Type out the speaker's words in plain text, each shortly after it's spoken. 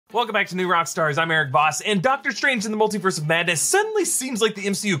Welcome back to New Rockstars. I'm Erik Voss, and Doctor Strange in the Multiverse of Madness suddenly seems like the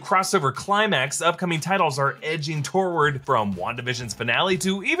MCU crossover climax. Upcoming titles are edging toward from WandaVision's finale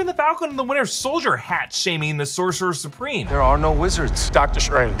to even the Falcon and the Winter Soldier hat shaming the Sorcerer Supreme. There are no wizards. Doctor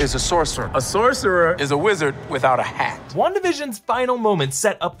Strange is a sorcerer. A sorcerer is a wizard without a hat. WandaVision's final moments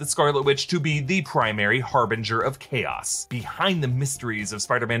set up the Scarlet Witch to be the primary harbinger of chaos, behind the mysteries of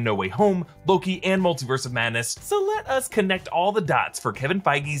Spider-Man No Way Home, Loki, and Multiverse of Madness. So let us connect all the dots for Kevin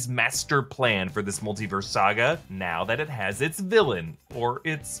Feige's master plan for this multiverse saga, now that it has its villain, or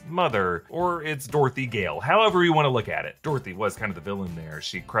its mother, or its Dorothy Gale, however you want to look at it. Dorothy was kind of the villain there.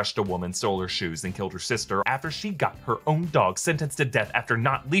 She crushed a woman, stole her shoes, and killed her sister after she got her own dog sentenced to death after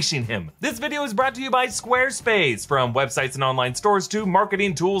not leashing him. This video is brought to you by Squarespace. From websites and online stores to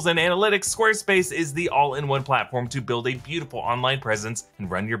marketing tools and analytics, Squarespace is the all-in-one platform to build a beautiful online presence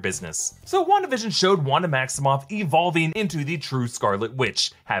and run your business. So WandaVision showed Wanda Maximoff evolving into the true Scarlet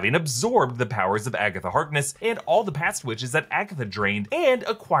Witch, having absorbed the powers of Agatha Harkness and all the past witches that Agatha drained, and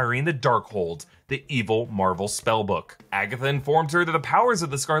acquiring the Darkhold, the evil Marvel spellbook. Agatha informed her that the powers of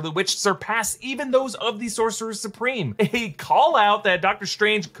the Scarlet Witch surpass even those of the Sorcerer Supreme, a call out that Doctor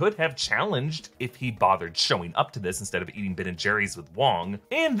Strange could have challenged if he bothered showing up to this instead of eating Ben & Jerry's with Wang.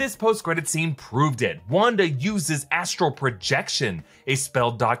 And this post-credit scene proved it. Wanda uses astral projection, a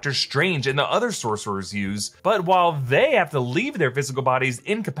spell Doctor Strange and the other sorcerers use, but while they have to leave their physical bodies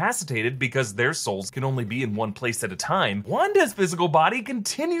incapacitated because their souls can only be in one place at a time, Wanda's physical body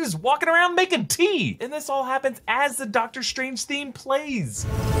continues walking around making tea, and this all happens as the Doctor Strange theme plays.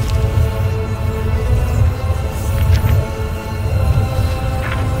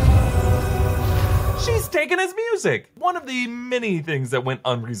 She's taken his music. One of the many things that went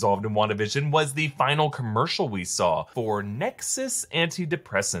unresolved in WandaVision was the final commercial we saw for Nexus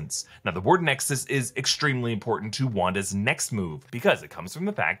antidepressants. Now, the word Nexus is extremely important to Wanda's next move because it comes from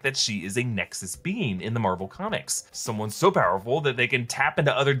the fact that she is a Nexus being in the Marvel comics. Someone so powerful that they can tap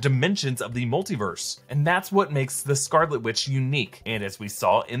into other dimensions of the multiverse. And that's what makes the Scarlet Witch unique. And as we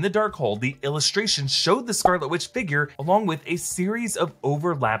saw in the Darkhold, the illustration showed the Scarlet Witch figure along with a series of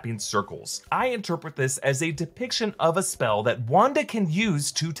overlapping circles. I interpret this as a depiction of a spell that Wanda can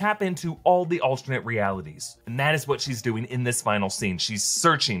use to tap into all the alternate realities. And that is what she's doing in this final scene. She's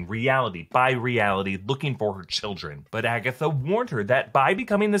searching reality by reality, looking for her children. But Agatha warned her that by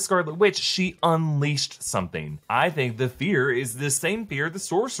becoming the Scarlet Witch, she unleashed something. I think the fear is the same fear the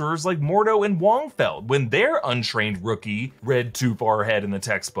sorcerers like Mordo and Wang felt when their untrained rookie read too far ahead in the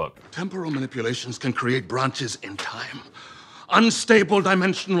textbook. Temporal manipulations can create branches in time, unstable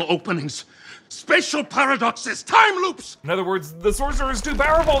dimensional openings, spatial paradoxes, time loops! In other words, the sorcerer is too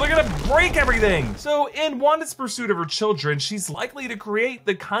powerful, they're gonna break everything! So in Wanda's pursuit of her children, she's likely to create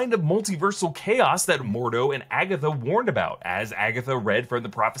the kind of multiversal chaos that Mordo and Agatha warned about, as Agatha read from the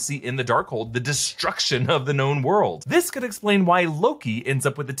prophecy in the Darkhold, the destruction of the known world. This could explain why Loki ends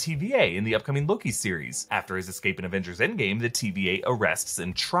up with the TVA in the upcoming Loki series. After his escape in Avengers Endgame, the TVA arrests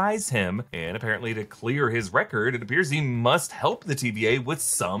and tries him, and apparently to clear his record, it appears he must help the TVA with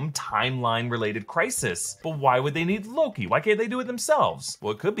some timeline-related crisis. But why would they need Loki? Why can't they do it themselves?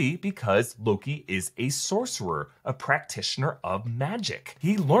 Well, it could be because Loki is a sorcerer, a practitioner of magic.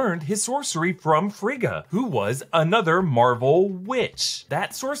 He learned his sorcery from Frigga, who was another Marvel witch.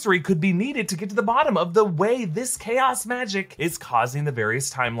 That sorcery could be needed to get to the bottom of the way this chaos magic is causing the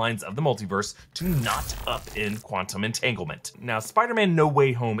various timelines of the multiverse to knot up in quantum entanglement. Now, Spider-Man No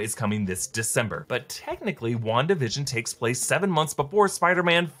Way Home is coming this December, but technically WandaVision takes place 7 months before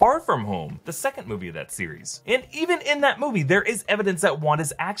Spider-Man Far From Home, the second movie of that series. And even in that movie, there is evidence that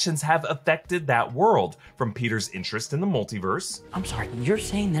Wanda's actions have affected that world, from Peter's interest in the multiverse. I'm sorry, you're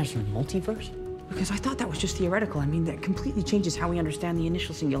saying there's a multiverse? Because I thought that was just theoretical. I mean, that completely changes how we understand the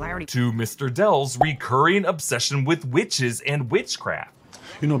initial singularity. To Mr. Dell's recurring obsession with witches and witchcraft.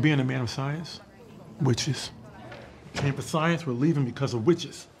 You know, being a man of science, witches. Came for science, we're leaving because of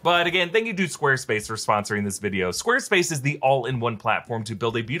witches. But again, thank you to Squarespace for sponsoring this video. Squarespace is the all-in-one platform to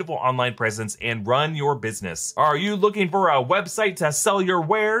build a beautiful online presence and run your business. Are you looking for a website to sell your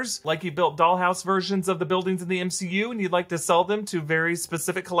wares? Like you built dollhouse versions of the buildings in the MCU and you'd like to sell them to very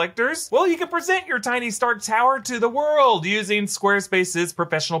specific collectors? Well, you can present your tiny Stark Tower to the world using Squarespace's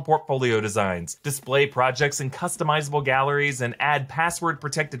professional portfolio designs. Display projects in customizable galleries and add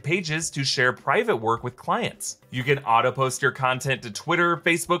password-protected pages to share private work with clients. You can auto-post your content to Twitter,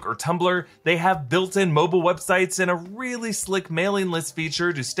 Facebook, or Tumblr. They have built-in mobile websites and a really slick mailing list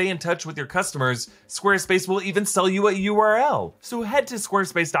feature to stay in touch with your customers. Squarespace will even sell you a URL. So head to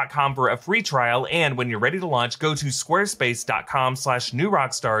squarespace.com for a free trial, and when you're ready to launch, go to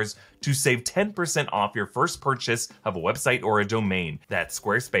squarespace.com/newrockstars to save 10% off your first purchase of a website or a domain. That's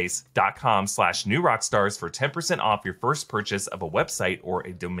squarespace.com/newrockstars for 10% off your first purchase of a website or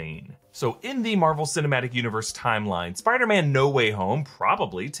a domain. So in the Marvel Cinematic Universe timeline, Spider-Man No Way Home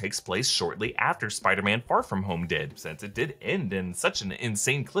probably takes place shortly after Spider-Man Far From Home did, since it did end in such an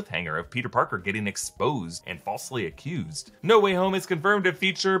insane cliffhanger of Peter Parker getting exposed and falsely accused. No Way Home is confirmed to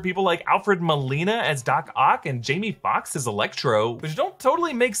feature people like Alfred Molina as Doc Ock and Jamie Foxx as Electro, which don't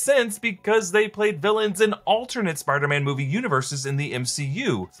totally make sense because they played villains in alternate Spider-Man movie universes in the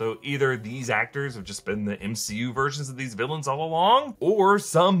MCU. So either these actors have just been the MCU versions of these villains all along, or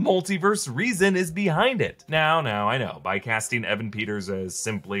some multiverse reason is behind it. Now, I know, by casting Evan Peters as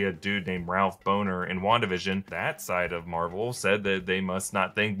simply a dude named Ralph Boner in WandaVision, that side of Marvel said that they must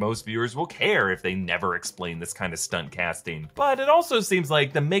not think most viewers will care if they never explain this kind of stunt casting. But it also seems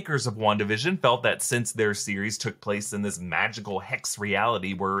like the makers of WandaVision felt that since their series took place in this magical hex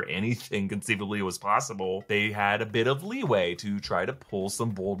reality where anything conceivably was possible, they had a bit of leeway to try to pull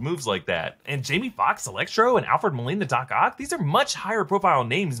some bold moves like that. And Jamie Foxx, Electro, and Alfred Molina, Doc Ock, these are much higher profile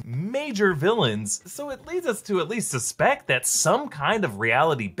names, major villains, so it leads us to at least suspect that some kind of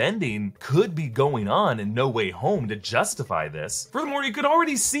reality bending could be going on in No Way Home to justify this. Furthermore, you could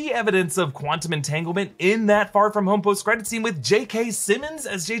already see evidence of quantum entanglement in that Far From Home post-credit scene with J.K. Simmons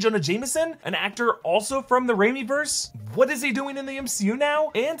as J. Jonah Jameson, an actor also from the Raimiverse. What is he doing in the MCU now?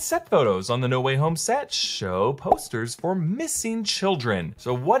 And set photos on the No Way Home set show posters for missing children.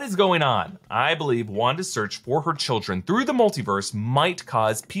 So what is going on? I believe Wanda's search for her children through the multiverse might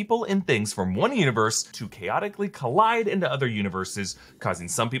cause people and things from one universe to chaotically collide into other universes, causing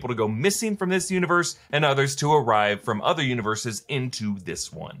some people to go missing from this universe and others to arrive from other universes into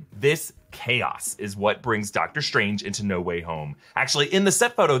this one. This chaos is what brings Doctor Strange into No Way Home. Actually, in the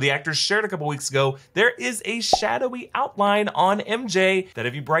set photo the actors shared a couple weeks ago, there is a shadowy outline on MJ that,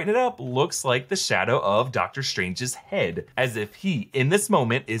 if you brighten it up, looks like the shadow of Doctor Strange's head, as if he, in this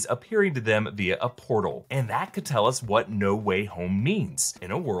moment, is appearing to them via a portal. And that could tell us what No Way Home means.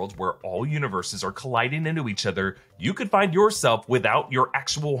 In a world where all universes are colliding into each other, you could find yourself without your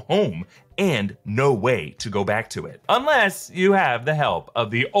actual home and no way to go back to it. Unless you have the help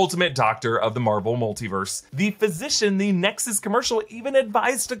of the ultimate doctor of the Marvel Multiverse, the physician the Nexus commercial even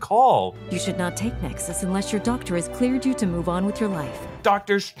advised to call. You should not take Nexus unless your doctor has cleared you to move on with your life.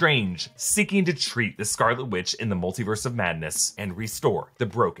 Doctor Strange, seeking to treat the Scarlet Witch in the Multiverse of Madness and restore the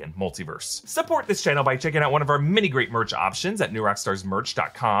broken multiverse. Support this channel by checking out one of our many great merch options at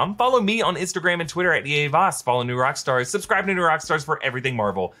newrockstarsmerch.com. Follow me on Instagram and Twitter at Erik Voss. Follow New Rockstars. Subscribe to New Rockstars for everything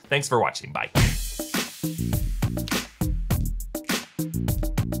Marvel. Thanks for watching. Bye.